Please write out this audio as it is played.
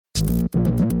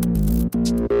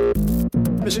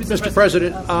Mr.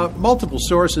 President, multiple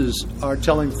sources are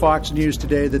telling Fox News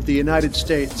today that the United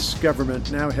States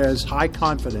government now has high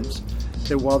confidence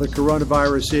that while the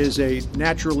coronavirus is a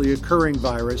naturally occurring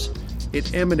virus,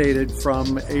 it emanated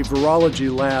from a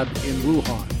virology lab in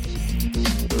Wuhan.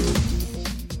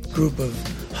 A group of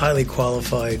highly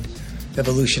qualified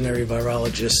evolutionary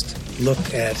virologists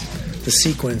look at the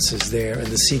sequences there and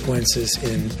the sequences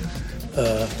in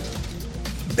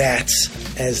bats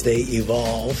as they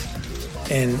evolve.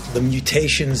 And the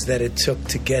mutations that it took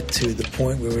to get to the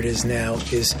point where it is now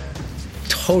is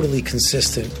totally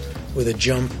consistent with a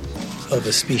jump of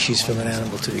a species from an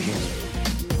animal to a human.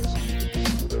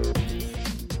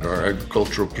 Our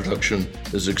agricultural production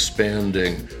is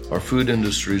expanding. Our food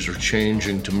industries are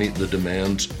changing to meet the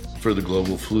demands for the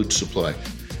global food supply.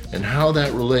 And how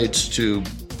that relates to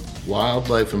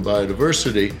wildlife and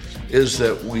biodiversity is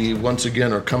that we once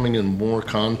again are coming in more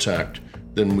contact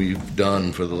than we've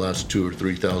done for the last 2,000 or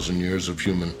 3,000 years of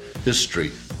human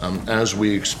history. As we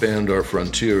expand our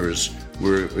frontiers,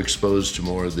 we're exposed to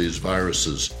more of these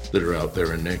viruses that are out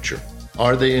there in nature.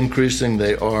 Are they increasing?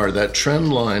 They are. That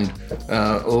trend line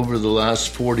over the last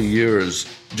 40 years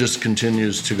just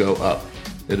continues to go up.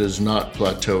 It is not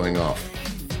plateauing off.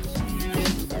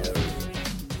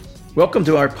 Welcome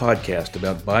to our podcast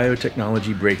about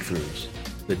biotechnology breakthroughs,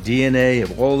 the DNA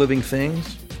of all living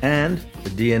things, and the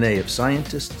DNA of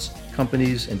scientists,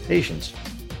 companies, and patients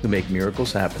who make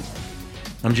miracles happen.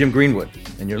 I'm Jim Greenwood,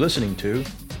 and you're listening to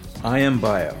I Am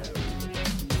Bio.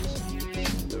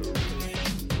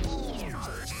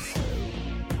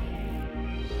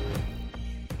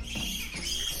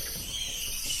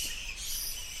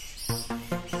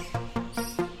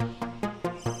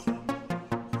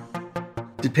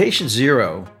 Did patient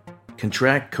zero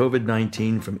contract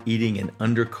COVID-19 from eating an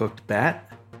undercooked bat?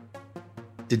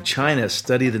 Did China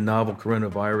study the novel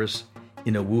coronavirus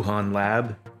in a Wuhan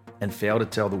lab and fail to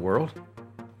tell the world?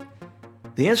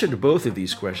 The answer to both of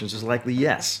these questions is likely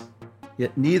yes,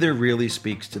 yet neither really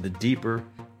speaks to the deeper,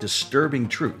 disturbing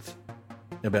truth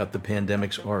about the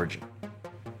pandemic's origin.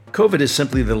 COVID is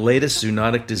simply the latest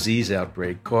zoonotic disease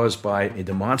outbreak caused by a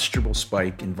demonstrable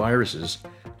spike in viruses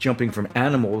jumping from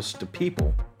animals to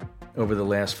people over the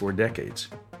last 4 decades.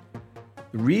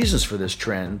 The reasons for this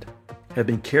trend have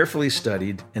been carefully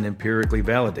studied and empirically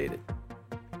validated.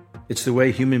 It's the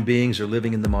way human beings are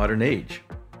living in the modern age,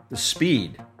 the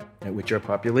speed at which our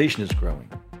population is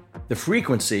growing, the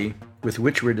frequency with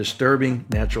which we're disturbing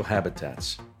natural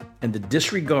habitats, and the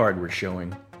disregard we're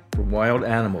showing for wild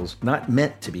animals not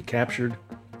meant to be captured,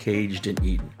 caged, and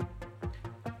eaten.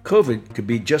 COVID could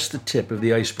be just the tip of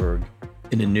the iceberg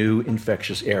in a new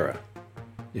infectious era.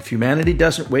 If humanity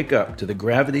doesn't wake up to the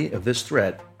gravity of this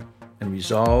threat and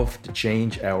resolve to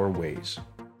change our ways.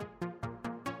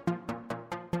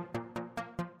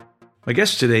 My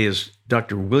guest today is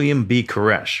Dr. William B.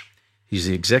 Koresh. He's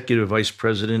the Executive Vice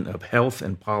President of Health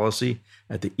and Policy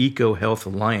at the EcoHealth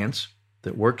Alliance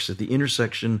that works at the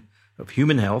intersection of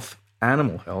human health,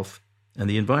 animal health, and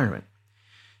the environment.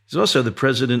 He's also the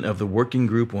President of the Working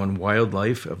Group on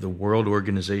Wildlife of the World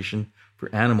Organization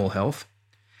for Animal Health,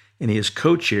 and he is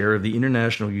co-chair of the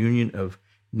International Union of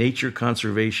Nature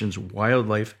Conservation's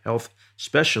Wildlife Health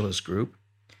Specialist Group,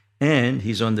 and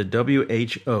he's on the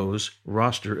WHO's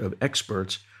roster of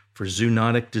experts for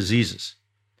zoonotic diseases.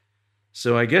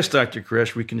 So I guess, Dr.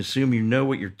 Koresh, we can assume you know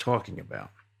what you're talking about.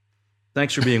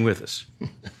 Thanks for being with us.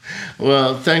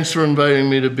 Well, thanks for inviting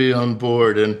me to be on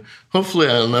board, and hopefully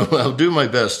I'll do my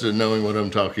best at knowing what I'm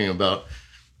talking about.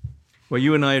 Well,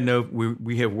 you and I know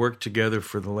we have worked together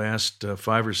for the last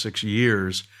 5 or 6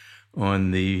 years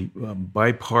on the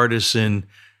bipartisan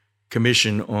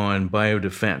commission on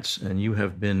biodefense, and you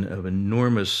have been of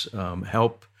enormous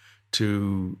help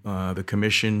to the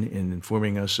commission in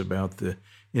informing us about the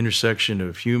intersection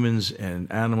of humans and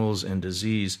animals and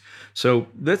disease. So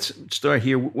let's start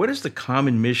here. What is the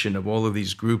common mission of all of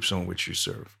these groups on which you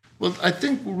serve? Well, I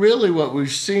think really what we've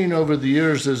seen over the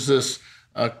years is this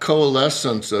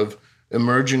coalescence of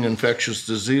emerging infectious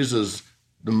diseases,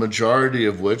 the majority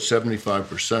of which,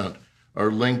 75%,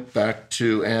 are linked back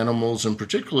to animals and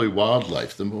particularly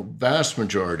wildlife. The vast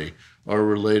majority are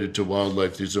related to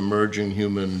wildlife, these emerging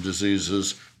human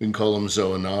diseases. We can call them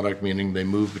zoonotic, meaning they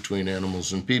move between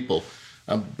animals and people.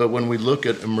 But when we look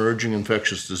at emerging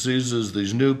infectious diseases,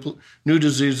 these new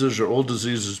diseases or old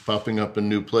diseases popping up in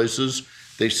new places,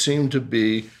 they seem to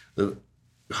be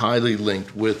highly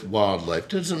linked with wildlife.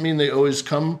 Doesn't mean they always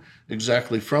come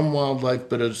exactly from wildlife,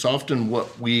 but it's often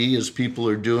what we as people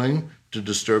are doing to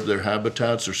disturb their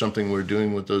habitats or something we're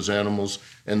doing with those animals,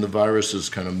 and the viruses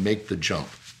kind of make the jump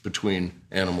between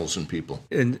animals and people.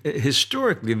 And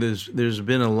historically, there's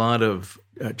been a lot of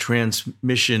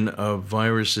transmission of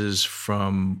viruses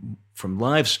from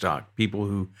livestock, people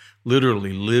who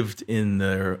literally lived in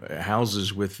their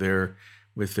houses with their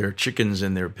chickens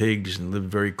and their pigs and lived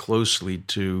very closely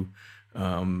to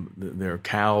their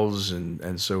cows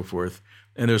and so forth.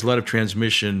 And there's a lot of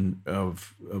transmission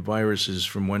of viruses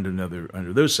from one to another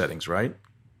under those settings, right?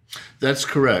 That's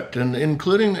correct, and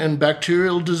including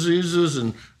bacterial diseases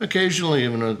and occasionally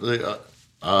even the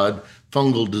odd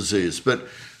fungal disease. But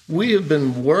we have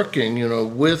been working,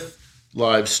 with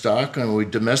livestock, and we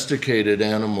domesticated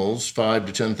animals 5,000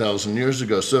 to 10,000 years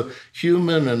ago. So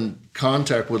human and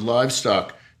contact with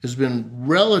livestock has been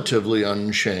relatively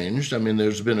unchanged. I mean,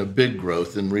 there's been a big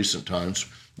growth in recent times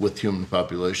with human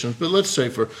populations, but let's say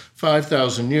for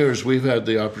 5,000 years, we've had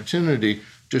the opportunity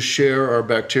to share our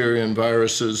bacteria and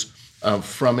viruses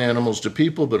from animals to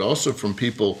people, but also from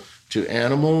people to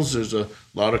animals. There's a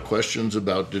lot of questions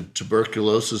about, did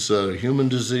tuberculosis a human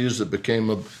disease that became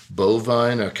a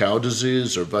bovine, a cow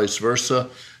disease, or vice versa?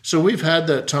 So we've had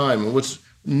that time. And what's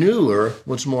newer,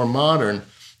 what's more modern,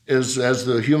 is as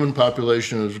the human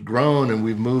population has grown and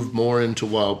we've moved more into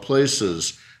wild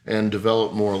places and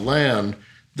developed more land,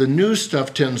 the new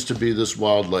stuff tends to be this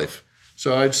wildlife.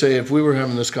 So I'd say if we were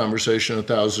having this conversation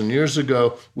 1,000 years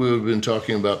ago, we would have been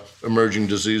talking about emerging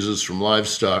diseases from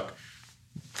livestock.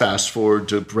 Fast forward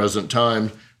to present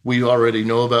time, we already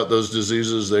know about those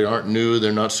diseases. They aren't new.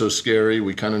 They're not so scary.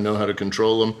 We kind of know how to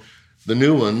control them. The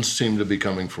new ones seem to be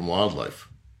coming from wildlife.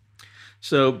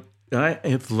 So I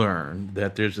have learned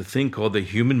that there's a thing called the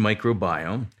human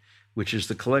microbiome, which is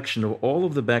the collection of all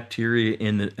of the bacteria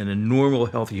in a normal,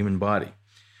 healthy human body.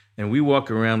 And we walk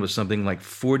around with something like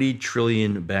 40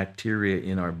 trillion bacteria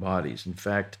in our bodies. In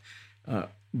fact,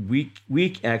 we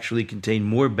actually contain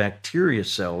more bacteria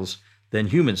cells than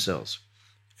human cells.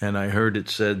 And I heard it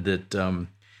said that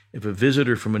if a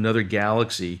visitor from another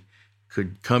galaxy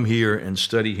could come here and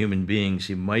study human beings,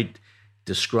 he might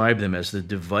describe them as the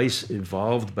device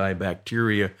evolved by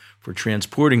bacteria for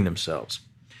transporting themselves,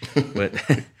 but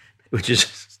which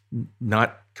is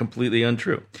not completely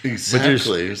untrue.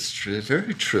 Exactly, it's true,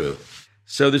 very true.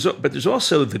 So there's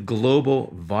also the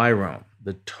global virome,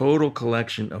 the total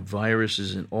collection of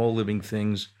viruses in all living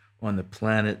things on the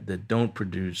planet that don't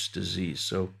produce disease.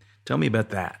 So tell me about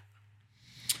that.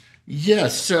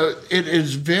 Yes, so it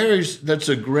is that's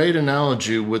a great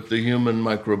analogy with the human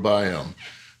microbiome.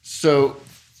 So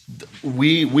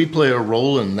we play a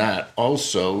role in that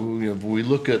also. We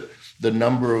look at the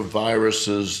number of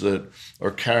viruses that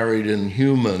are carried in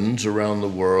humans around the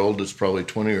world. It's probably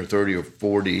 20 or 30 or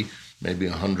 40, maybe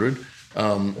 100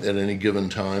 at any given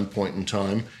point in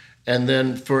time. And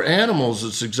then for animals,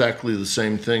 it's exactly the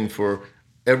same thing for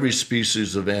every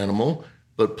species of animal,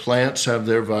 but plants have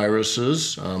their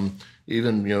viruses.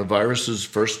 Even viruses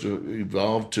first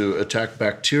evolved to attack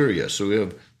bacteria. So we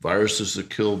have viruses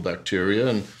that kill bacteria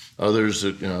and others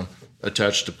that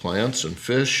attach to plants and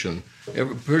fish, and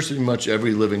pretty much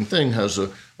every living thing has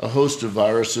a host of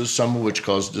viruses, some of which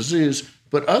cause disease,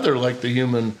 but other, like the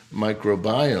human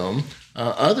microbiome,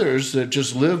 others that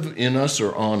just live in us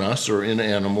or on us or in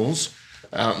animals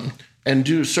and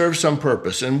do serve some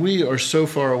purpose. And we are so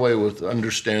far away with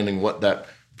understanding what that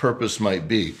purpose might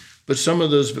be. But some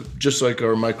of those, just like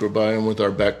our microbiome with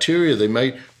our bacteria, they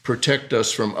might protect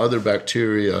us from other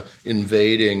bacteria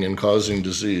invading and causing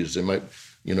disease. They might,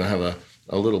 have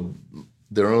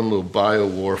their own little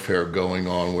biowarfare going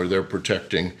on where they're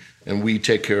protecting, and we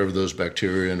take care of those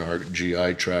bacteria in our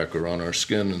GI tract or on our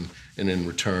skin, and in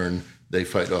return, they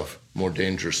fight off more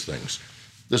dangerous things.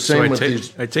 The same with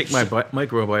these. I take my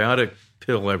microbiotic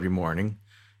pill every morning,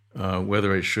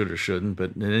 whether I should or shouldn't,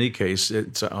 but in any case,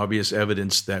 it's obvious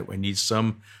evidence that I need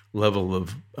some level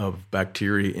of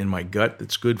bacteria in my gut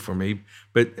that's good for me.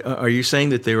 But are you saying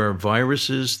that there are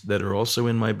viruses that are also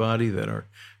in my body that are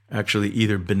actually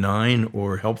either benign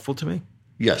or helpful to me?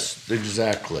 Yes,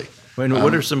 exactly. And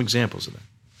what are some examples of that?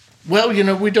 Well,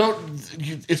 we don't.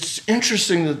 It's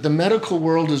interesting that the medical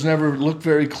world has never looked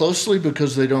very closely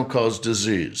because they don't cause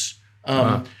disease.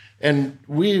 And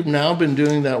we've now been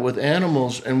doing that with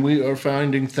animals, and we are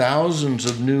finding thousands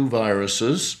of new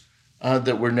viruses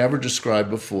that were never described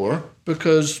before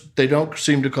because they don't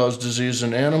seem to cause disease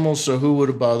in animals, so who would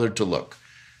have bothered to look?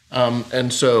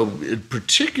 And so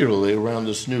particularly around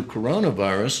this new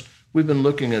coronavirus, we've been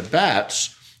looking at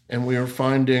bats, and we are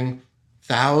finding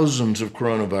thousands of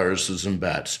coronaviruses in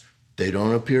bats. They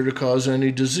don't appear to cause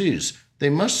any disease. They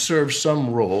must serve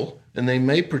some role, and they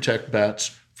may protect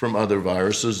bats from other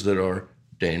viruses that are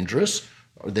dangerous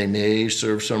They may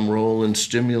serve some role in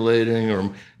stimulating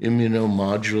or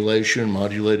immunomodulation,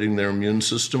 modulating their immune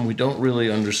system. We don't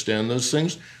really understand those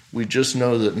things. We just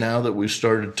know that now that we've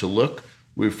started to look,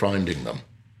 we're finding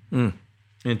them.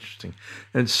 Interesting.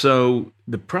 And so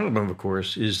the problem, of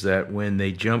course, is that when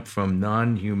they jump from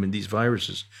non-human, these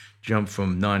viruses jump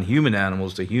from non-human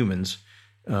animals to humans,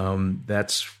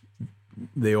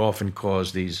 they often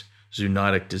cause these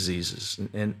zoonotic diseases.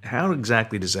 And how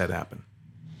exactly does that happen?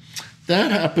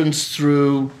 That happens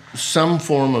through some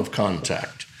form of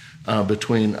contact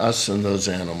between us and those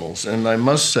animals. And I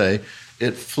must say,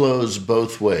 it flows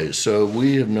both ways. So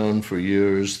we have known for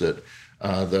years that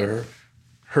the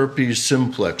herpes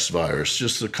simplex virus,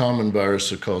 just the common virus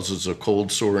that causes a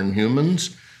cold sore in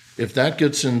humans, if that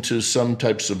gets into some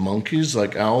types of monkeys,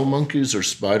 like owl monkeys or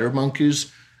spider monkeys,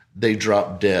 they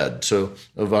drop dead. So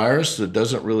a virus that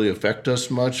doesn't really affect us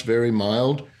much, very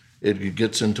mild, it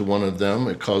gets into one of them,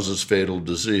 it causes fatal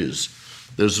disease.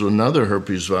 There's another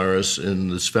herpes virus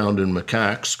that's found in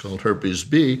macaques called herpes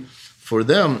B. For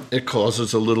them, it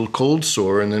causes a little cold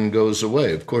sore and then goes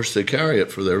away. Of course, they carry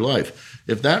it for their life.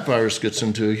 If that virus gets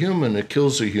into a human, it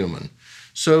kills a human.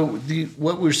 So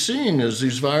what we're seeing is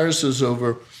these viruses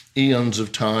over eons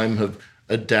of time have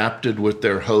adapted with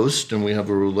their host, and we have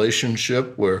a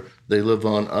relationship where they live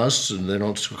on us and they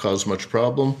don't cause much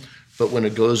problem. But when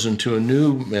it goes into a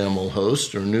new mammal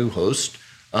host or new host,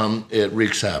 it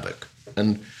wreaks havoc.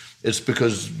 And it's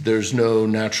because there's no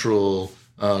natural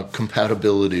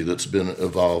compatibility that's been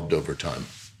evolved over time.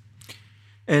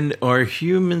 And are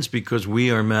humans, because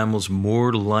we are mammals,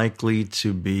 more likely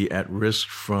to be at risk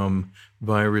from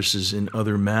viruses in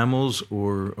other mammals,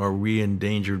 or are we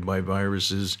endangered by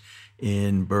viruses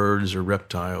in birds or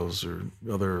reptiles or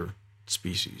other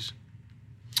species?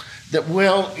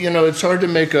 It's hard to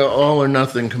make an all or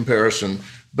nothing comparison,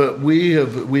 but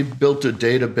we've built a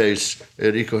database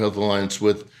at EcoHealth Alliance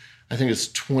with, I think it's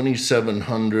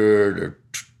 2,700 or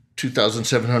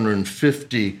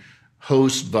 2,750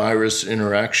 host virus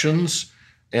interactions,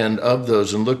 and of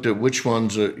those, and looked at which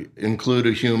ones include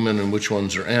a human and which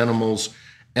ones are animals,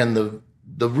 and the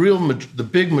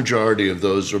big majority of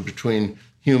those are between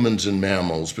humans and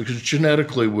mammals, because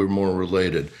genetically we're more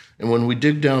related. And when we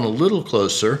dig down a little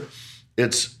closer,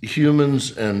 it's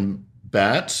humans and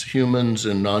bats, humans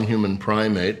and non-human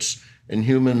primates, and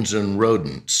humans and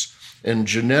rodents. And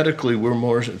genetically,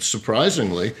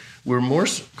 surprisingly, we're more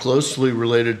closely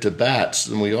related to bats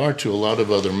than we are to a lot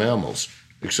of other mammals,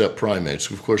 except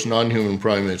primates. Of course, non-human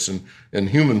primates and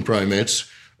human primates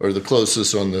are the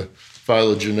closest on the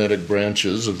phylogenetic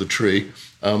branches of the tree.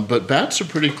 But bats are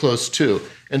pretty close too.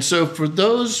 And so for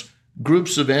those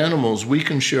groups of animals, we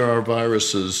can share our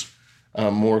viruses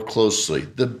more closely.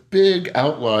 The big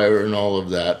outlier in all of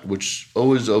that, which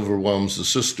always overwhelms the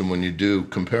system when you do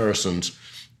comparisons,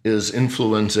 is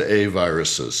influenza A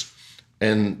viruses.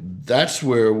 And that's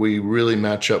where we really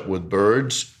match up with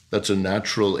birds. That's a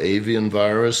natural avian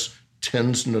virus,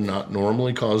 tends to not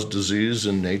normally cause disease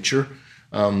in nature,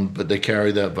 but they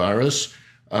carry that virus.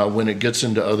 When it gets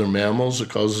into other mammals, it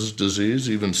causes disease.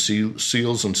 Even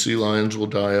seals and sea lions will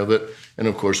die of it. And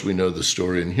of course, we know the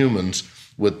story in humans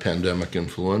with pandemic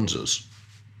influenzas.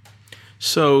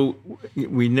 So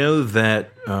we know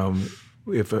that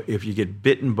if you get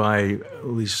bitten by at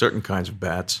least certain kinds of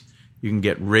bats, you can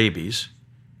get rabies,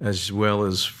 as well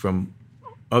as from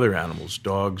other animals,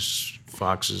 dogs,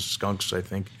 foxes, skunks, I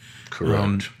think.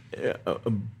 Correct.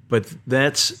 But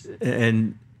that's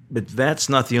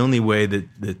not the only way that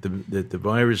the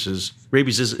virus is.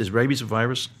 Rabies is rabies a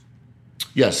virus?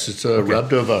 Yes, it's a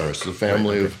rhabdovirus, the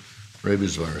family of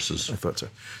rabies viruses. I thought so.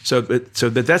 So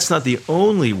that's not the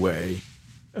only way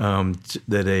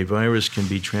that a virus can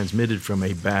be transmitted from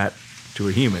a bat to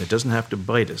a human. It doesn't have to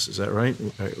bite us. Is that right?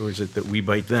 Or is it that we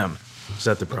bite them? Is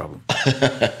that the problem?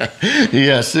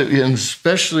 Yes, and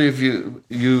especially if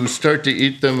you start to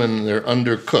eat them and they're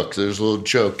undercooked. There's a little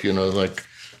joke, the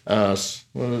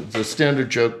standard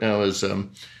joke now is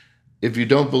if you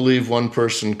don't believe one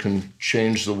person can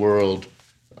change the world,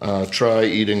 try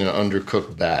eating an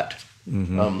undercooked bat.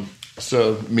 Mm-hmm.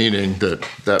 So meaning that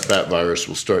bat virus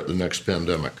will start the next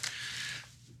pandemic.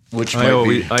 Which I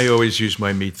always use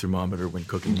my meat thermometer when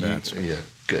cooking bats. Yeah,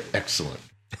 good, excellent.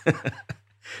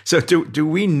 So do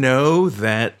we know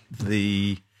that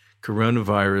the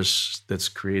coronavirus that's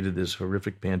created this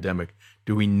horrific pandemic,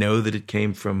 do we know that it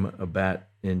came from a bat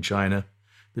in China?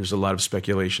 There's a lot of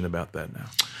speculation about that now.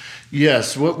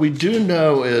 Yes, what we do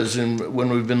know is when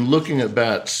we've been looking at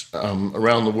bats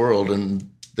around the world, and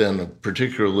then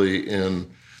particularly in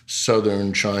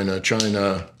southern China,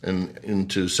 and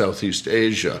into Southeast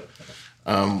Asia,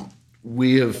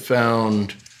 we have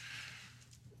found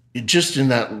just in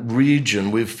that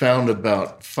region, we've found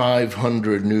about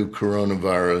 500 new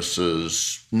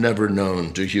coronaviruses never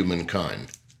known to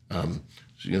humankind.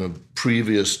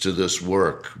 Previous to this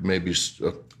work, maybe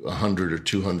 100 or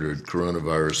 200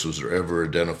 coronaviruses are ever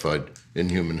identified in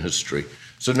human history.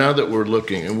 So now that we're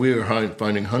looking, and we are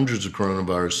finding hundreds of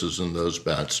coronaviruses in those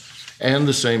bats, and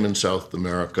the same in South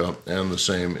America, and the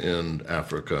same in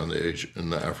Africa, in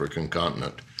the African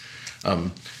continent.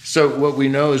 So what we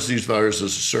know is these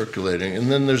viruses are circulating,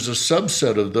 and then there's a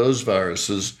subset of those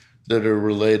viruses that are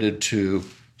related to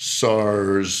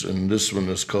SARS, and this one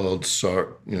is called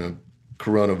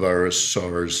coronavirus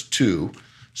SARS-2.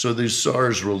 So these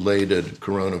SARS-related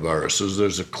coronaviruses,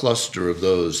 there's a cluster of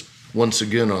those, once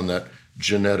again on that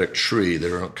genetic tree.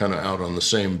 They're kind of out on the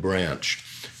same branch.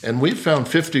 And we've found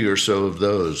 50 or so of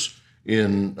those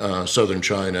in southern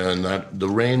China, and that the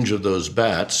range of those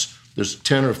bats, there's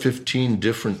 10 or 15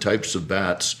 different types of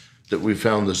bats that we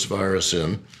found this virus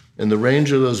in. And the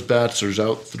range of those bats is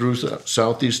out through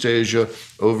Southeast Asia,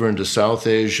 over into South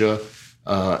Asia,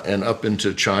 and up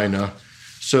into China.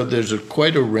 So there's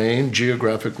quite a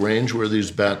geographic range where these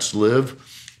bats live.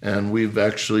 And we've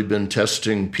actually been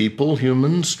testing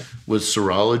humans, with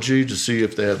serology to see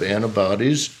if they have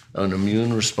antibodies, an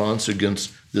immune response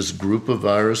against this group of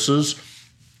viruses.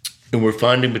 And we're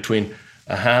finding between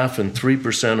 0.5% and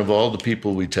 3% of all the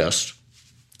people we test.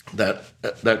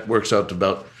 That works out to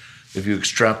about, if you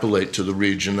extrapolate to the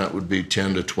region, that would be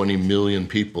 10 to 20 million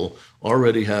people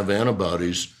already have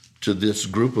antibodies to this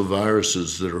group of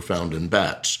viruses that are found in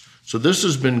bats. So this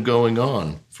has been going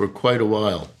on for quite a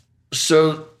while.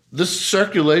 So this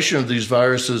circulation of these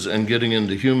viruses and getting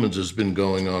into humans has been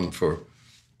going on for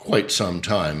quite some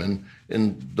time. And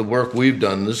in the work we've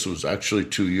done, this was actually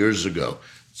 2 years ago.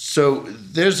 So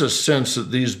there's a sense that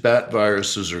these bat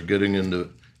viruses are getting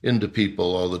into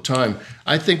people all the time.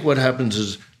 I think what happens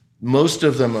is most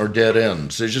of them are dead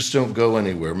ends. They just don't go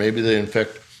anywhere. Maybe they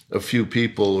infect a few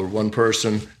people or one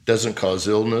person, doesn't cause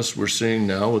illness. We're seeing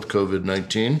now with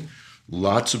COVID-19,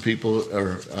 lots of people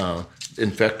are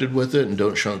infected with it and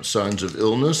don't show signs of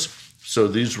illness. So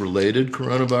these related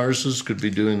coronaviruses could be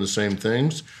doing the same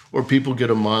things. Or people get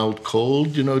a mild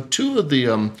cold.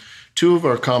 Two of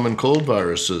our common cold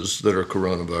viruses that are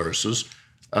coronaviruses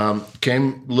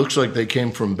looks like they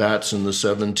came from bats in the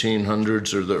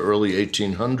 1700s or the early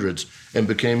 1800s and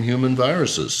became human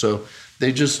viruses. So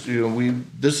they just,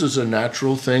 this is a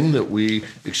natural thing that we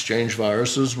exchange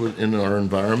viruses in our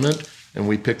environment, and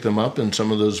we pick them up, and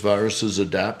some of those viruses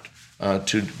adapt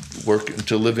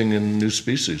to living in new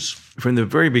species. From the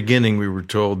very beginning, we were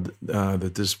told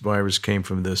that this virus came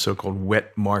from the so-called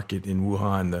wet market in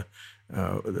Wuhan, the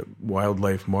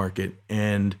wildlife market,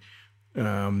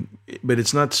 but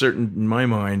it's not certain in my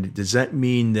mind. Does that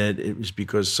mean that it was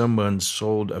because someone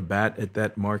sold a bat at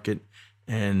that market,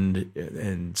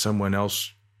 and someone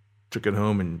else took it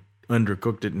home and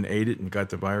undercooked it and ate it and got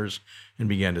the virus and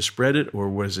began to spread it? Or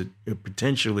was it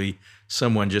potentially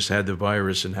someone just had the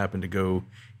virus and happened to go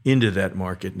into that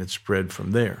market and it spread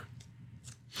from there?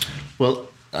 Well,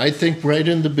 I think right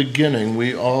in the beginning,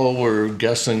 we all were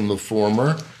guessing the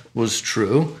former was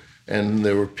true. And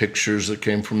there were pictures that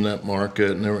came from that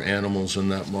market, and there were animals in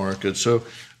that market. So,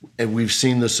 and we've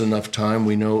seen this enough time.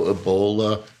 We know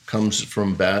Ebola comes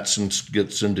from bats and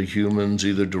gets into humans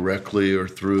either directly or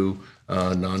through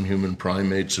non-human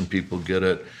primates, and people get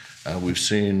it. We've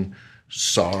seen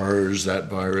SARS, that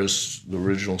virus, the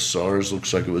original SARS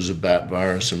looks like it was a bat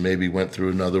virus and maybe went through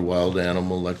another wild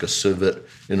animal like a civet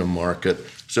in a market.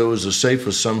 So it was a safe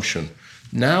assumption.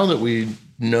 Now that we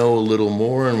know a little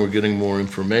more and we're getting more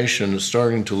information, it's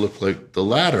starting to look like the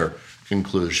latter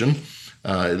conclusion,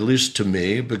 at least to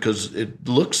me, because it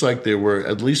looks like there were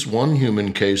at least one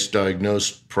human case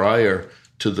diagnosed prior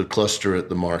to the cluster at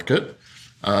the market.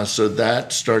 So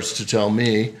that starts to tell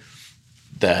me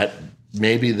that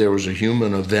maybe there was a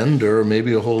vendor,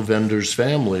 maybe a whole vendor's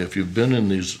family. If you've been in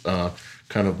these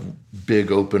kind of big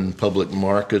open public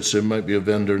markets, there might be a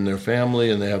vendor in their family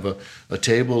and they have a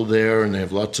table there and they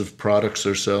have lots of products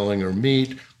they're selling, or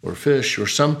meat or fish or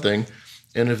something.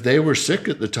 And if they were sick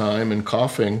at the time and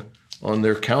coughing on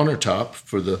their countertop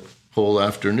for the whole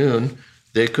afternoon,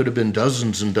 they could have been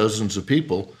dozens and dozens of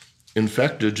people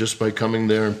infected just by coming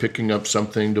there and picking up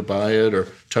something to buy it or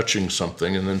touching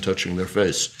something and then touching their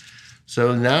face.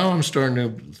 So now I'm starting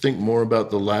to think more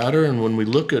about the latter. And when we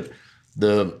look at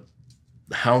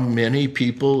how many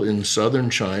people in southern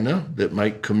China that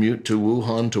might commute to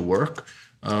Wuhan to work,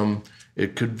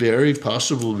 it could very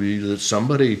possibly be that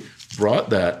somebody brought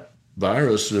that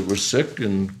virus that was sick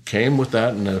and came with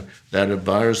that, and that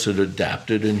virus had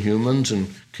adapted in humans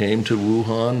and came to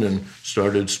Wuhan and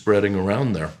started spreading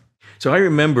around there. So I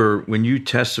remember when you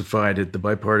testified at the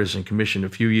Bipartisan Commission a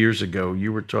few years ago,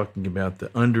 you were talking about the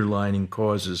underlying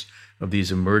causes of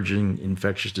these emerging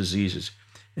infectious diseases.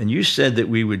 And you said that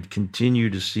we would continue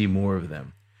to see more of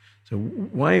them. So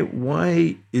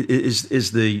why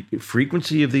is the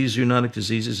frequency of these zoonotic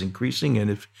diseases increasing?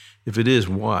 And if it is,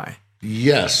 why?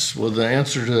 Yes. Well, the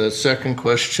answer to that second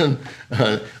question,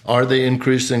 are they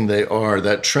increasing? They are.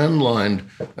 That trend line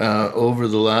over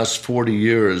the last 40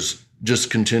 years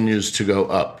just continues to go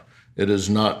up. It is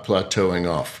not plateauing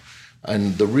off.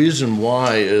 And the reason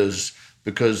why is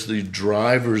because the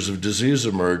drivers of disease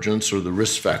emergence, or the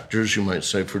risk factors, you might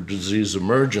say, for disease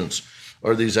emergence,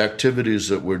 are these activities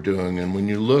that we're doing. And when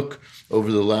you look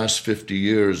over the last 50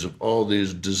 years of all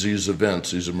these disease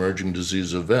events, these emerging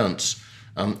disease events,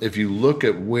 if you look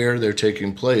at where they're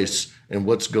taking place and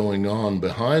what's going on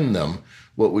behind them,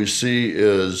 what we see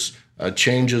is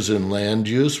changes in land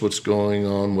use, what's going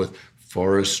on with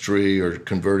forestry or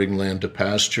converting land to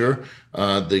pasture.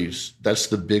 That's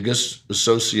the biggest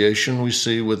association we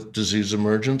see with disease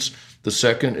emergence. The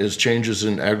second is changes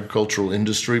in agricultural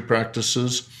industry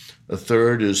practices. A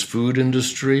third is food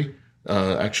industry,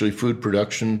 actually food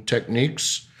production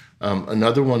techniques.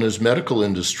 Another one is medical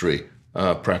industry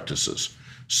practices.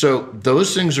 So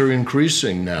those things are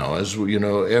increasing now. As we,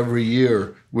 every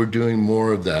year we're doing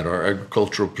more of that. Our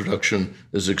agricultural production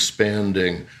is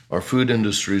expanding. Our food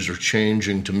industries are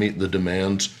changing to meet the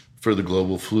demands for the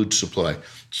global food supply.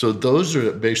 So those are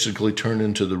basically turned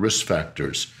into the risk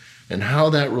factors. And how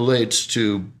that relates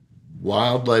to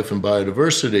wildlife and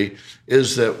biodiversity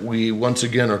is that we, once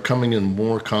again, are coming in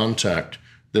more contact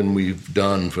than we've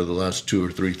done for the last 2,000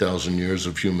 or 3,000 years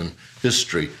of human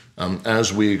history.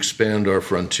 As we expand our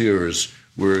frontiers,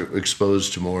 we're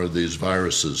exposed to more of these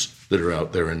viruses that are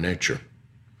out there in nature.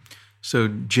 So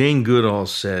Jane Goodall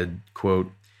said,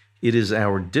 quote, "It is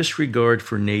our disregard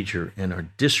for nature and our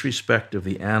disrespect of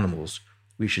the animals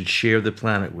we should share the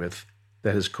planet with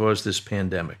that has caused this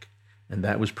pandemic." And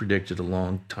that was predicted a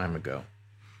long time ago.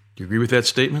 Do you agree with that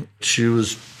statement? She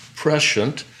was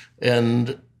prescient,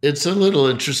 and it's a little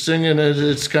interesting, and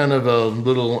it's kind of a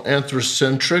little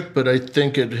anthrocentric, but I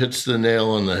think it hits the nail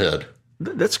on the head.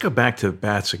 Let's go back to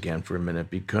bats again for a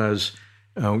minute, because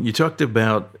you talked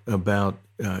about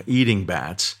eating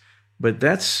bats, but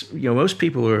that's, most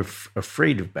people are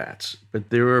afraid of bats.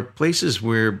 But there are places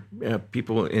where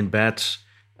people and bats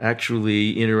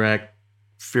actually interact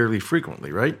fairly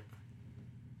frequently, right?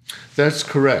 That's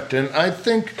correct. And I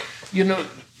think,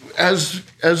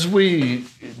 as we,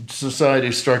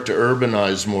 society, start to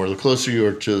urbanize more, the closer you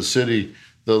are to the city,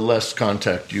 the less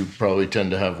contact you probably tend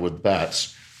to have with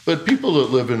bats. But people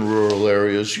that live in rural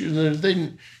areas, you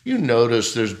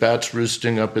notice there's bats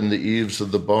roosting up in the eaves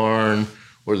of the barn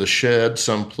or the shed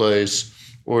someplace,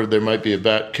 or there might be a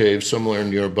bat cave somewhere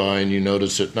nearby, and you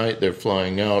notice at night they're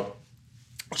flying out.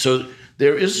 So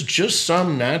there is just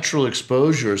some natural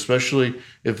exposure, especially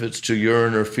if it's to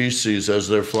urine or feces as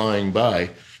they're flying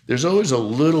by. There's always a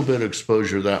little bit of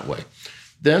exposure that way.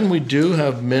 Then we do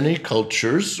have many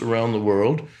cultures around the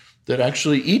world that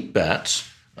actually eat bats,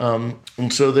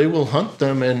 and so they will hunt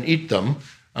them and eat them.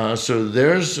 So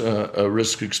there's a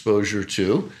risk exposure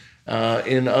too.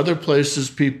 In other places,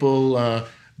 people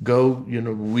go,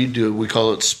 we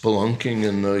call it spelunking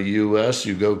in the U.S.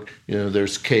 You go,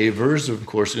 there's cavers. Of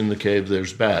course, in the cave,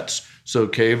 there's bats. So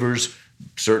cavers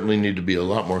certainly need to be a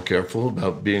lot more careful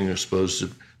about being exposed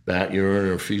to bat urine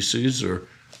or feces or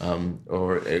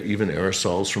even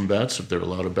aerosols from bats, if there are a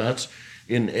lot of bats.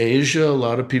 In Asia, a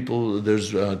lot of people,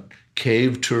 there's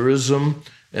cave tourism,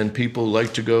 and people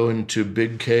like to go into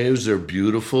big caves. They're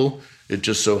beautiful. It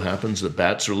just so happens that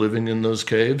bats are living in those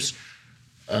caves.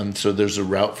 So there's a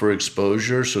route for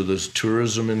exposure. So there's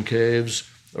tourism in caves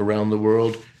around the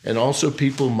world. And also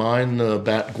people mine the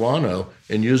bat guano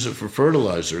and use it for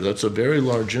fertilizer. That's a very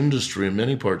large industry in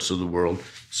many parts of the world.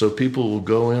 So people will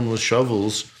go in with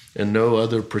shovels and no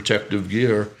other protective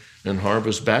gear and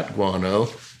harvest bat guano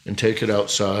and take it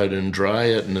outside and dry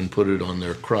it and then put it on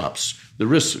their crops. The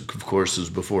risk, of course, is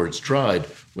before it's dried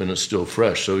when it's still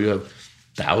fresh. So you have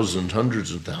thousands,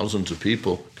 hundreds of thousands of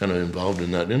people kind of involved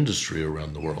in that industry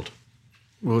around the world.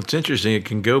 Well, it's interesting. It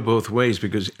can go both ways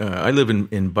because I live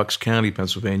in Bucks County,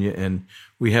 Pennsylvania, and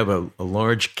we have a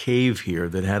large cave here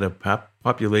that had a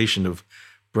population of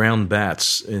brown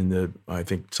bats I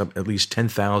think at least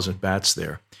 10,000 bats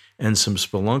there. And some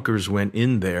spelunkers went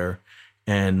in there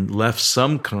and left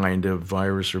some kind of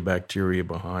virus or bacteria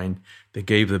behind. They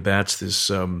gave the bats this,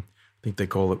 I think they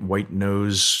call it white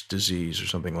nose disease or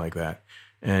something like that.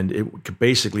 And it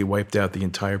basically wiped out the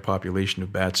entire population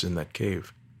of bats in that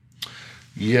cave.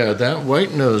 Yeah, that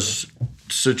white nose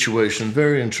situation,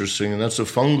 very interesting, and that's a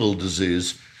fungal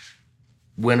disease.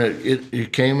 When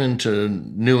it came into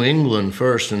New England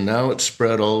first, and now it's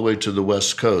spread all the way to the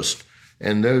West Coast,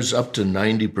 and there's up to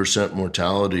 90%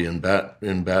 mortality in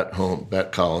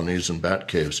bat colonies and bat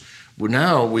caves. Well,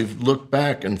 now we've looked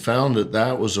back and found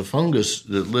that was a fungus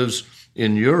that lives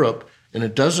in Europe, and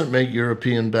it doesn't make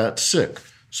European bats sick.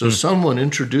 So someone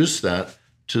introduced that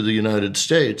to the United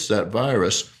States, that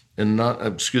virus,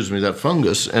 that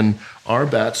fungus, and our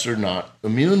bats are not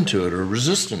immune to it or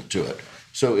resistant to it.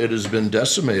 So it has been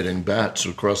decimating bats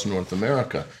across North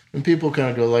America. And people kind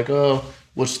of go like, oh,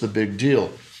 what's the big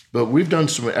deal? But we've done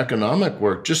some economic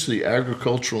work, just the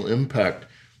agricultural impact.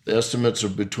 The estimates are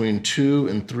between $2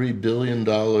 and $3 billion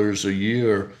a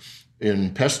year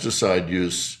in pesticide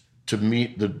use to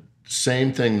meet the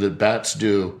same thing that bats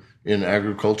do in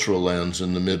agricultural lands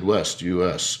in the Midwest,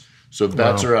 U.S. So if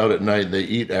bats are out at night, they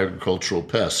eat agricultural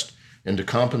pests. And to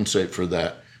compensate for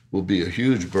that will be a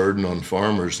huge burden on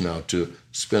farmers now to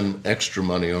spend extra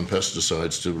money on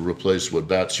pesticides to replace what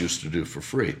bats used to do for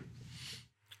free.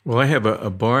 Well, I have a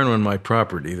barn on my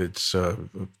property that's,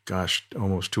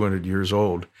 almost 200 years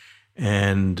old.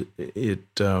 And it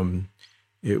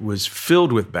was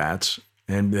filled with bats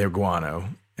and their guano.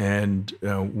 And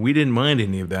we didn't mind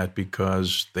any of that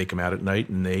because they come out at night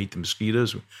and they eat the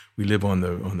mosquitoes. We live on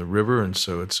the river, and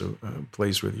so it's a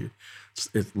place where it's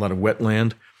a lot of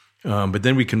wetland. But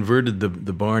then we converted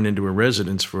the barn into a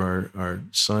residence for our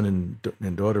son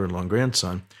and daughter-in-law and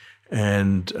grandson,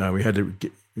 and we had to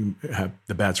have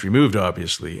the bats removed,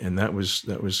 obviously, and that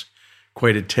was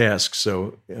quite a task.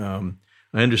 So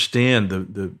I understand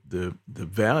the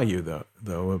value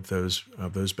though of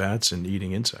those bats and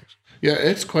eating insects. Yeah,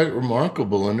 it's quite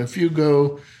remarkable. And if you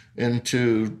go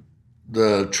into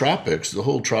the tropics, the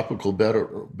whole tropical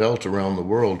belt around the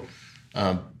world,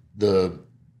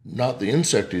 not the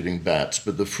insect-eating bats,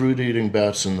 but the fruit-eating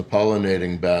bats and the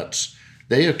pollinating bats,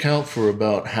 they account for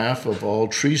about half of all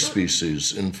tree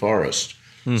species in forest.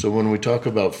 So when we talk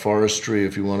about forestry,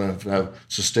 if you want to have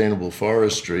sustainable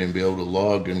forestry and be able to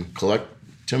log and collect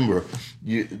timber,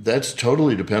 that's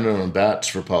totally dependent on bats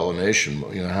for pollination.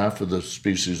 Half of the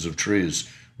species of trees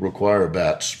require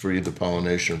bats for either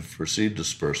pollination or for seed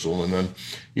dispersal. And then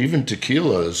even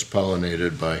tequila is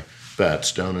pollinated by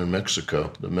bats down in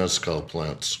Mexico, the mezcal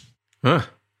plants. Huh.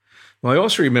 Well, I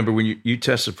also remember when you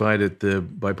testified at the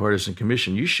Bipartisan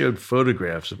Commission, you showed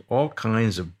photographs of all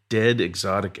kinds of dead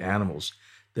exotic animals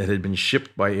that had been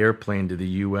shipped by airplane to the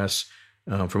U.S.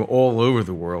 From all over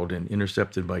the world and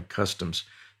intercepted by customs.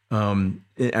 And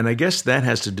I guess that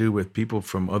has to do with people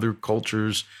from other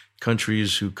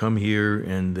countries who come here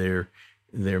and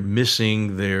they're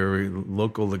missing their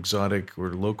local exotic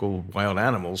or local wild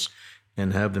animals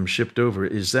and have them shipped over.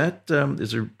 Is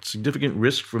there significant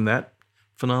risk from that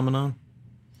phenomenon?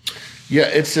 Yeah,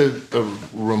 it's a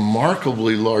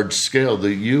remarkably large scale.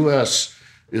 The U.S.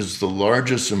 is the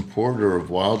largest importer of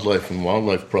wildlife and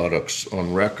wildlife products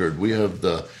on record. We have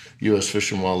the U.S.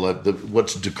 Fish and Wildlife.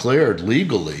 What's declared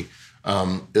legally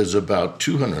is about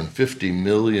 250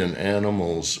 million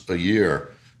animals a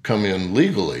year come in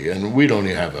legally, and we don't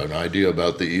even have an idea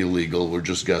about the illegal. We're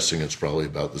just guessing it's probably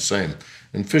about the same.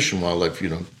 And Fish and Wildlife,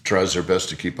 tries their best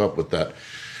to keep up with that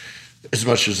as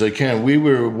much as they can. We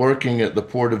were working at the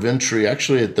port of entry,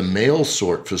 actually at the mail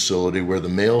sort facility where the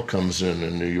mail comes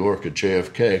in New York at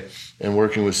JFK, and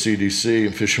working with CDC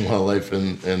and Fish and Wildlife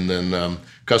and then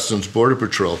Customs Border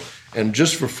Patrol. And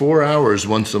just for 4 hours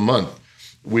once a month,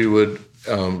 we would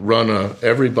run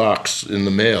every box in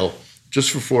the mail just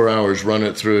for 4 hours, run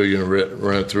it through a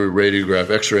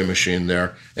radiograph X-ray machine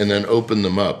there, and then open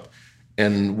them up.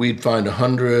 And we'd find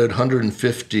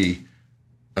 150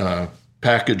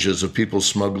 packages of people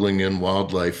smuggling in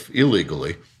wildlife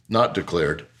illegally, not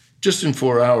declared, just in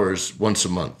 4 hours once a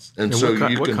month. And so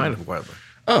what kind of wildlife?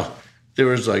 Oh, there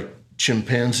was like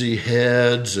chimpanzee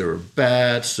heads, there were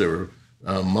bats, there were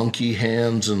monkey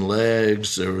hands and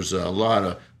legs. There was a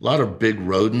lot of big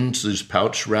rodents, these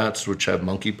pouch rats, which have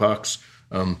monkeypox.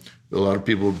 A lot of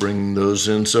people bring those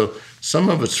in. So some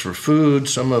of it's for food,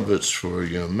 some of it's for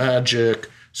magic.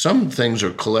 Some things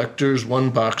are collectors. One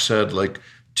box had like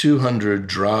 200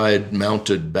 dried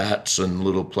mounted bats in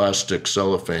little plastic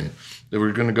cellophane. They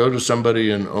were going to go to somebody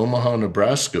in Omaha,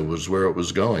 Nebraska was where it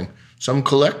was going. Some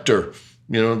collector,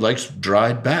 likes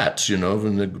dried bats,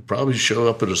 and they'd probably show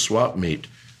up at a swap meet,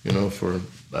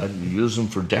 I'd use them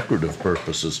for decorative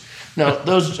purposes. Now,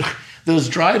 those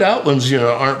dried out ones,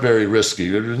 aren't very risky.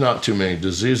 There's not too many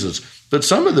diseases. But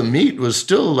some of the meat was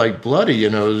still like bloody,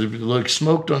 like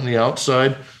smoked on the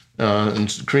outside.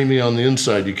 and creamy on the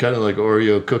inside. You kind of like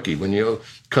Oreo cookie. When you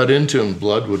cut into them,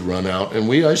 blood would run out. And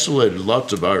we isolated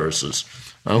lots of viruses.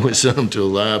 We sent them to a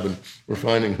lab, and we're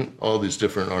finding all these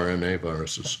different RNA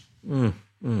viruses.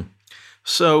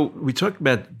 So we talked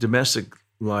about domestic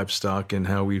livestock and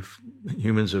how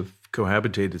humans have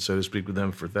cohabitated, so to speak, with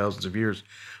them for thousands of years.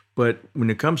 But when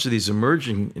it comes to these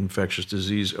emerging infectious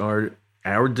diseases, are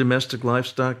our domestic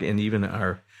livestock and even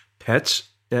our pets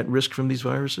at risk from these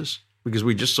viruses? Because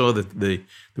we just saw that there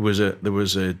was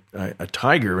a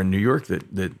tiger in New York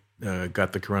that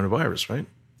got the coronavirus, right?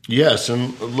 Yes,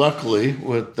 and luckily,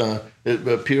 it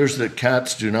appears that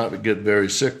cats do not get very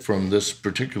sick from this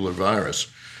particular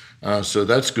virus. So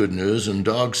that's good news. And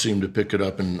dogs seem to pick it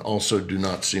up and also do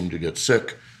not seem to get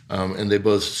sick. And they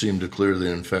both seem to clear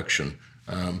the infection.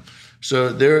 So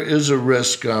there is a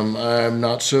risk. I'm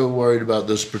not so worried about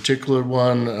this particular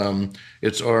one.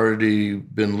 It's already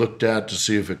been looked at to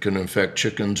see if it can infect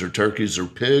chickens or turkeys or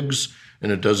pigs,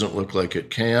 and it doesn't look like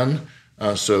it can.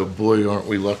 So boy, aren't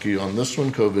we lucky on this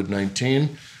one, COVID-19.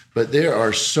 But there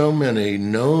are so many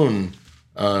known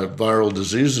viral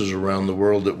diseases around the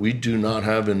world that we do not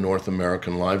have in North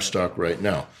American livestock right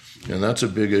now. And that's a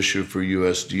big issue for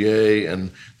USDA, and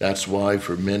that's why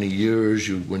for many years,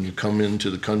 when you come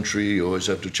into the country, you always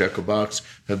have to check a box.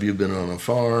 Have you been on a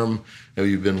farm? Have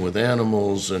you been with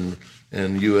animals? And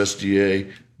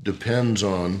USDA depends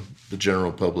on the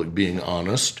general public being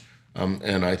honest.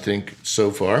 And I think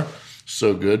so far,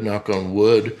 so good, knock on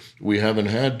wood, we haven't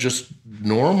had just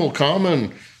normal,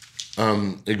 common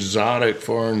exotic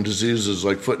foreign diseases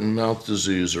like foot and mouth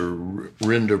disease or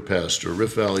rinderpest or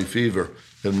Rift Valley fever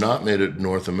have not made it to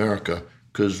North America,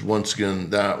 because once again,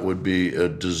 that would be a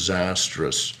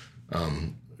disastrous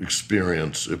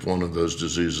experience if one of those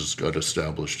diseases got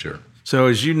established here. So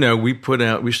as you know, we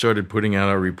started putting out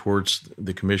our reports,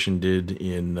 the commission did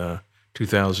in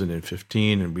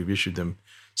 2015, and we've issued them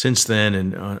since then.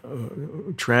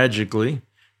 And tragically,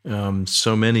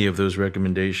 so many of those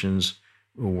recommendations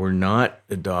were not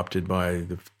adopted by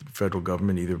the federal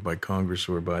government, either by Congress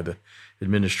or by the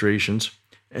administrations.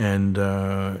 And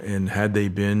had they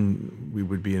been, we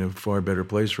would be in a far better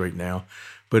place right now.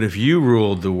 But if you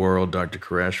ruled the world, Dr.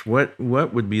 Koresh,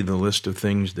 what would be the list of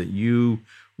things that you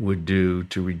would do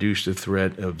to reduce the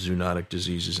threat of zoonotic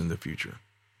diseases in the future?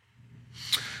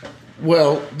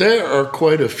 Well, there are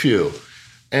quite a few.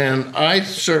 And I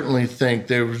certainly think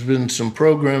there have been some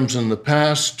programs in the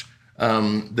past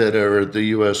that are at the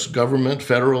U.S. government,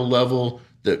 federal level,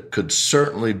 that could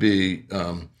certainly be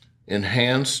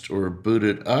enhanced or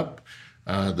booted up.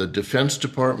 The Defense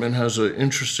Department has an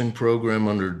interesting program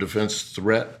under Defense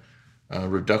Threat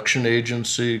Reduction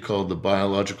Agency called the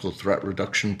Biological Threat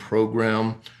Reduction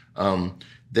Program.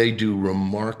 They do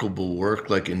remarkable work,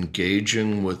 like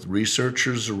engaging with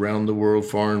researchers around the world,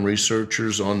 foreign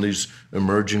researchers on these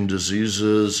emerging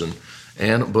diseases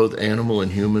and both animal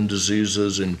and human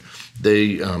diseases. And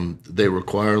they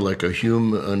require like a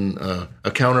human,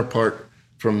 a counterpart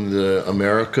from the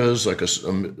Americas, like a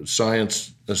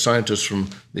scientist from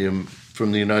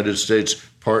the United States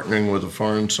partnering with a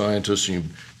foreign scientist,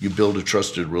 and you build a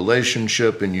trusted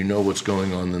relationship, and you know what's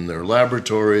going on in their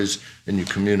laboratories, and you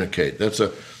communicate.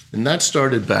 And that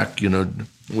started back,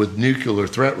 with nuclear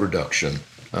threat reduction.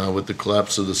 With the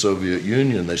collapse of the Soviet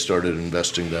Union, they started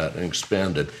investing that and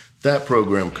expanded. That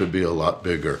program could be a lot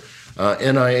bigger.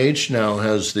 NIH now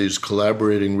has these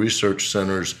collaborating research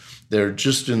centers. They're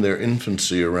just in their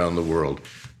infancy around the world.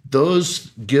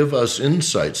 Those give us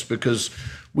insights because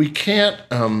we can't,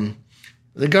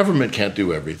 the government can't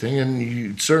do everything,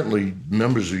 and certainly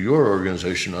members of your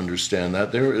organization understand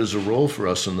that. There is a role for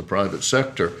us in the private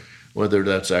sector, whether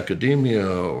that's academia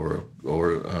or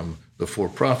the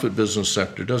for-profit business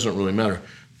sector, doesn't really matter,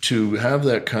 to have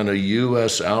that kind of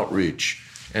U.S. outreach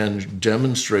and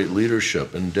demonstrate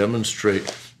leadership and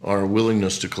demonstrate our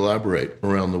willingness to collaborate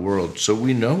around the world so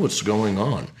we know what's going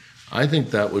on. I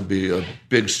think that would be a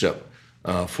big step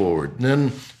forward. And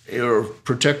then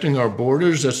protecting our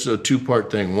borders, that's a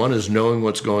two-part thing. One is knowing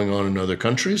what's going on in other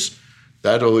countries.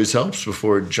 That always helps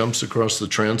before it jumps across the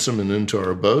transom and into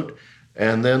our boat.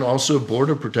 And then also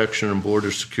border protection and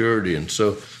border security. And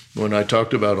so when I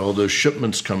talked about all those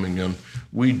shipments coming in,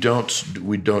 we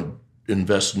don't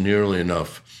invest nearly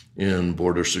enough in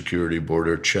border security,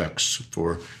 border checks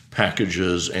for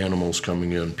packages, animals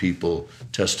coming in, people,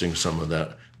 testing some of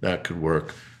that. That could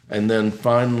work. And then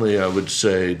finally, I would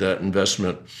say that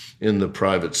investment in the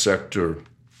private sector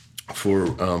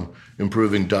for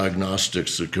improving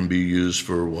diagnostics that can be used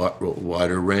for a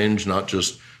wider range, not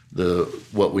just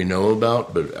what we know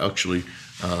about, but actually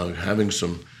having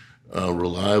some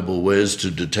reliable ways to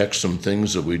detect some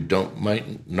things that we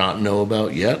might not know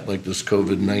about yet, like this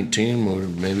COVID-19, or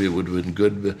maybe it would have been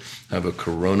good to have a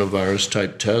coronavirus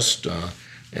type test.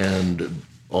 And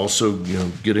also,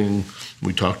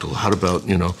 we talked a lot about,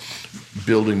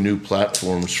 building new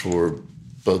platforms for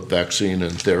both vaccine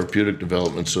and therapeutic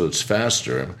development so it's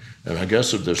faster. And I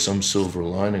guess if there's some silver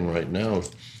lining right now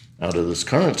out of this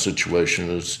current situation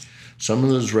is some of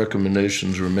those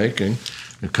recommendations we're making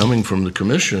coming from the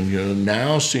commission,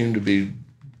 now seem to be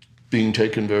being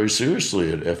taken very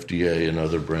seriously at FDA and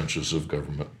other branches of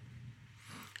government.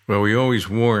 Well, we always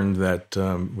warned that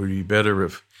it would be better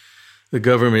if the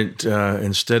government,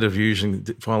 instead of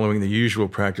following the usual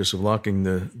practice of locking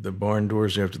the barn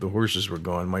doors after the horses were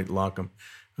gone, might lock them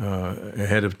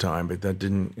ahead of time, but that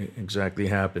didn't exactly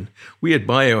happen. We at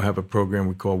BIO have a program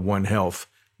we call One Health,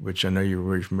 which I know you're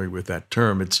very familiar with that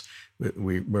term. It's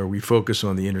where we focus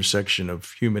on the intersection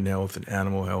of human health and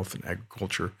animal health and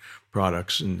agriculture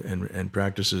products and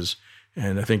practices.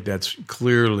 And I think that's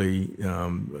clearly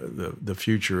the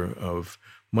future of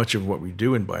much of what we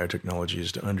do in biotechnology is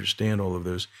to understand all of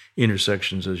those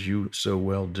intersections as you so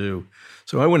well do.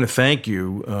 So I want to thank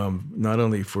you not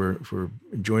only for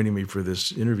joining me for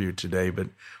this interview today, but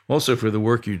also for the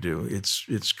work you do.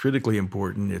 It's critically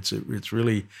important. It's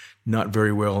really not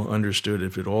very well understood,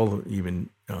 if at all even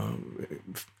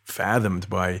fathomed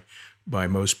by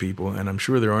most people. And I'm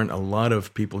sure there aren't a lot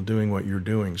of people doing what you're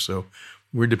doing. So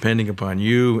we're depending upon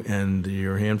you and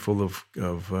your handful of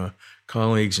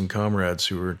colleagues and comrades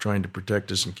who are trying to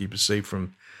protect us and keep us safe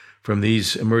from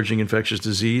these emerging infectious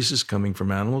diseases coming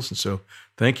from animals. And so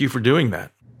thank you for doing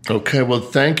that. Okay, well,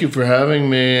 thank you for having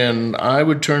me. And I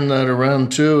would turn that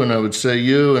around too. And I would say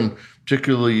you, and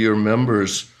particularly your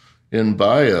members in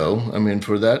BIO,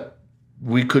 for that,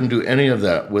 we couldn't do any of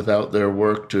that without their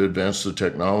work to advance the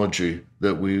technology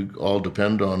that we all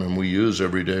depend on and we use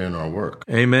every day in our work.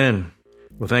 Amen.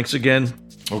 Well, thanks again.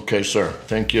 Okay, sir.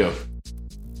 Thank you.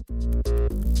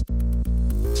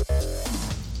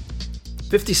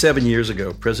 57 years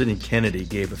ago, President Kennedy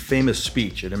gave a famous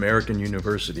speech at American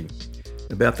University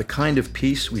about the kind of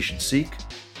peace we should seek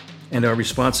and our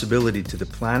responsibility to the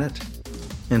planet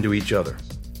and to each other.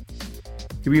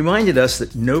 He reminded us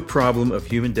that no problem of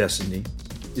human destiny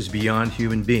is beyond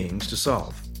human beings to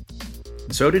solve.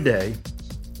 And so today,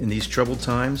 in these troubled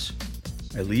times,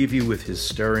 I leave you with his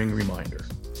stirring reminder.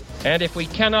 And if we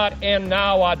cannot end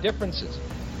now our differences,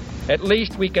 at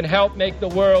least we can help make the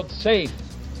world safe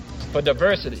for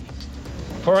diversity.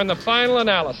 For in the final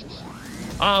analysis,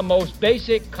 our most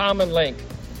basic common link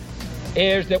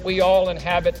is that we all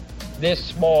inhabit this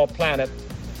small planet.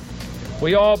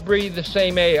 We all breathe the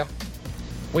same air.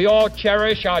 We all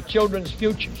cherish our children's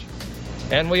futures.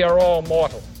 And we are all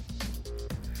mortal.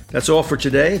 That's all for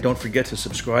today. Don't forget to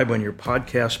subscribe on your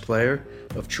podcast player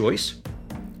of choice.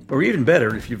 Or even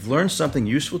better, if you've learned something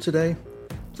useful today,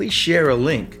 please share a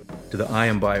link to the I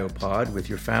Am Bio Pod with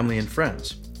your family and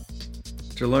friends.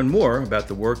 To learn more about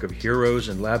the work of heroes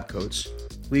and lab coats,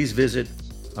 please visit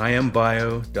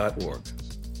iambio.org.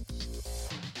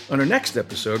 On our next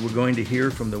episode, we're going to hear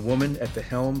from the woman at the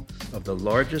helm of the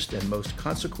largest and most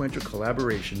consequential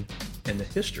collaboration in the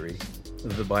history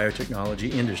of the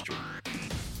biotechnology industry.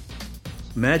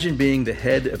 Imagine being the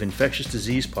head of infectious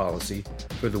disease policy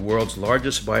for the world's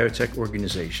largest biotech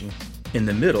organization in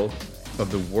the middle of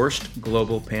the worst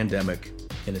global pandemic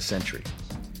in a century.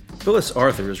 Phyllis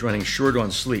Arthur is running short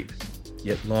on sleep,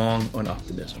 yet long on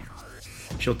optimism.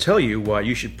 She'll tell you why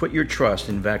you should put your trust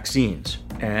in vaccines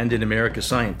and in America's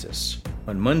scientists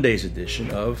on Monday's edition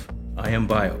of I Am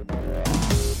Bio.